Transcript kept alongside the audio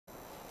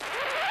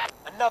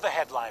another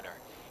headliner.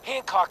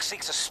 Hancock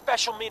seeks a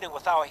special meeting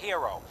with our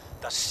hero,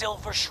 the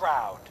Silver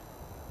Shroud.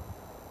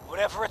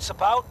 Whatever it's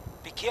about,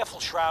 be careful,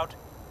 Shroud.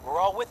 We're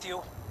all with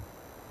you.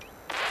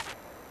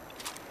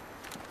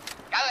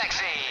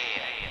 Galaxy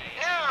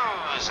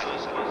News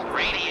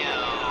Radio.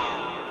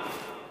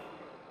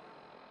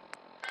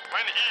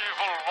 When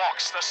evil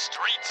walks the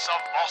streets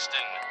of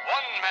Boston,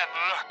 one man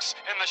lurks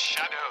in the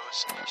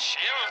shadows,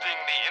 shielding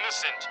the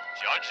innocent,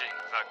 judging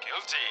the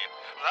guilty.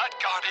 That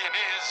guardian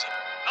is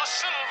the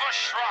Silver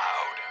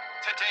Shroud.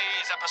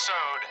 Today's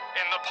episode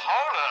in the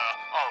Parlor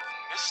of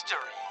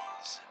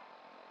Mysteries.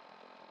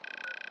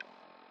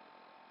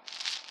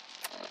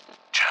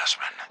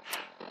 Jasmine,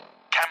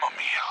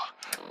 chamomile,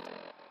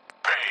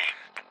 pain,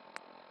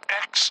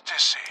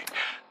 ecstasy.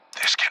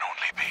 This can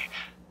only be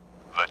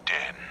the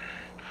den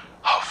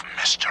of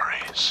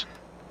mysteries.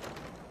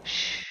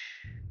 Shh.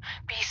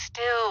 Be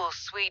still,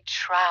 sweet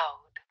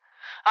Shroud.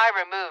 I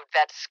removed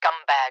that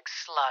scumbag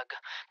slug,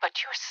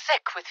 but you're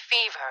sick with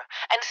fever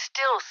and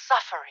still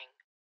suffering.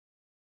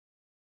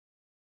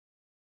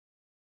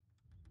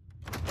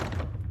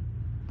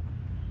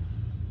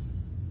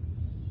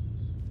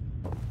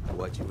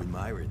 What you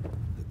admiring?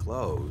 The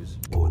clothes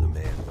or the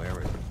man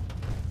wearing them?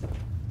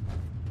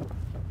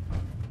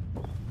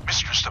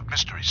 Mistress of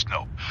Mysteries,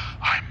 no,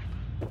 I'm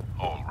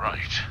all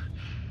right.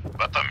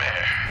 But the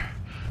mayor,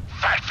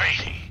 Fat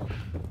Fatey,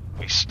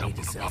 we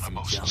stumbled upon a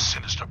most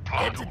sinister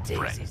plot, old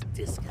friend.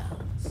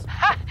 Discounts.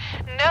 Ha!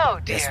 No,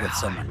 dear Guess what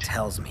heart. someone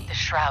tells me. The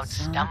Shroud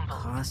Some stumbled.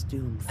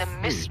 costume The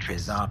freak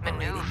mistress is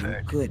operating in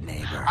maneuvered.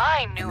 Goodneighbor.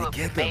 I knew And the of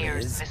the kicker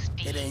mayor's is,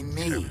 misdeeds it ain't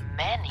me. for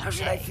many How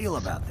should I days. feel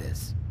about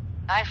this?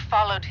 I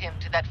followed him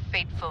to that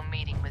fateful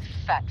meeting with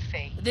Fat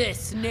Faye.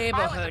 This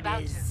neighborhood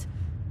about is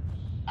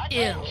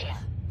ill.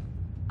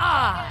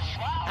 I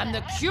am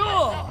the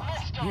cure.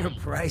 You're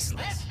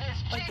priceless.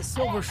 Like the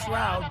Silver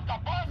Shroud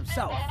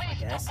himself, I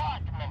guess.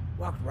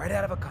 Walked right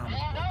out of a comic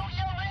book.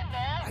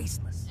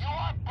 Priceless.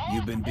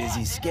 You've been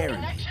busy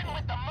scaring people,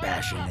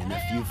 bashing in a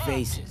few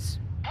faces.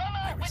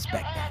 I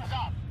respect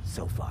that,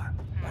 so far.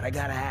 But I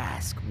gotta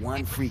ask,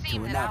 one freak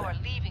to another,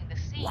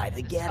 why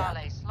the getup?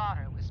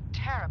 Slaughter was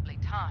terribly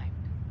timed.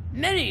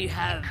 Many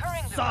have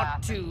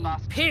sought to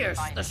pierce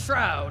the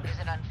shroud, Is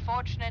it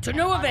unfortunate to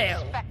no and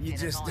avail. unexpected You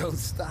just annoyance?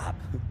 don't stop.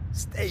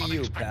 Stay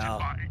you,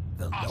 pal.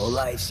 The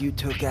lowlifes you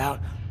took out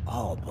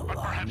all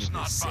belong to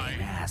the same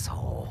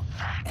asshole.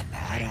 And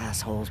that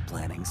asshole's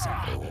planning some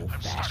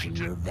old-fashioned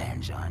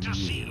revenge on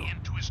you.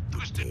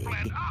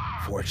 Dig.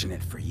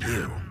 Fortunate for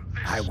you,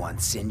 I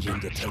want St. John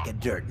to take a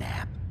dirt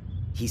nap.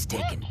 He's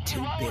taken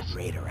 2-bit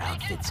Raider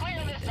outfits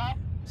and made them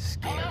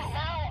scary.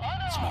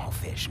 Small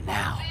fish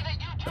now,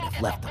 but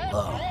if left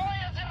alone...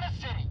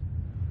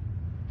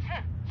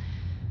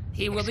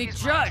 He will be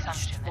Excuse my judged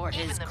assumption that for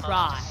even his the most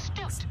crimes.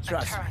 astute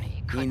Trust attorney me,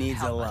 he couldn't needs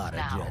a help us lot of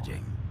now.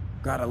 judging.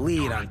 Got a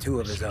lead on 2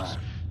 of his own,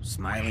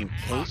 Smiling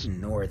Kate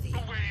and Northy.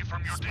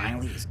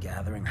 Smiley is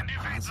gathering a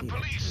posse to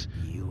take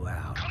you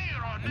out.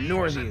 And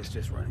Northy is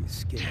just running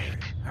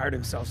scared. Hired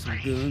himself some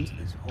goons and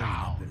is holding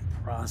up in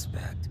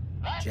Prospect.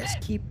 Just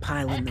keep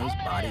piling those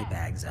body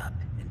bags up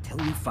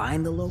until you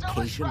find the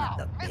location of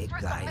the big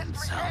guy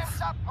himself.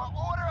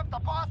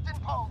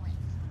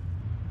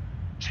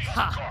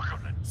 Ha!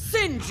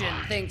 St.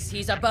 John thinks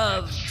he's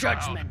above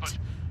judgment,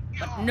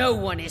 but no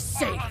one is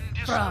safe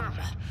from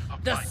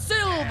the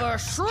Silver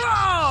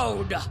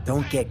Shroud!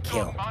 Don't get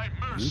killed.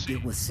 You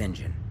deal with St.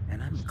 John,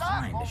 and I'm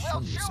inclined to show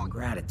you some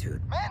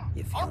gratitude.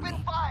 You feel me?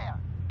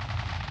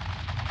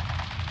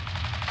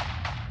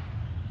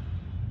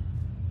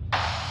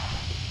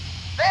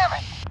 Damn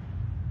it!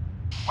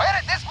 Where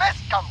did this mess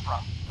come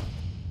from?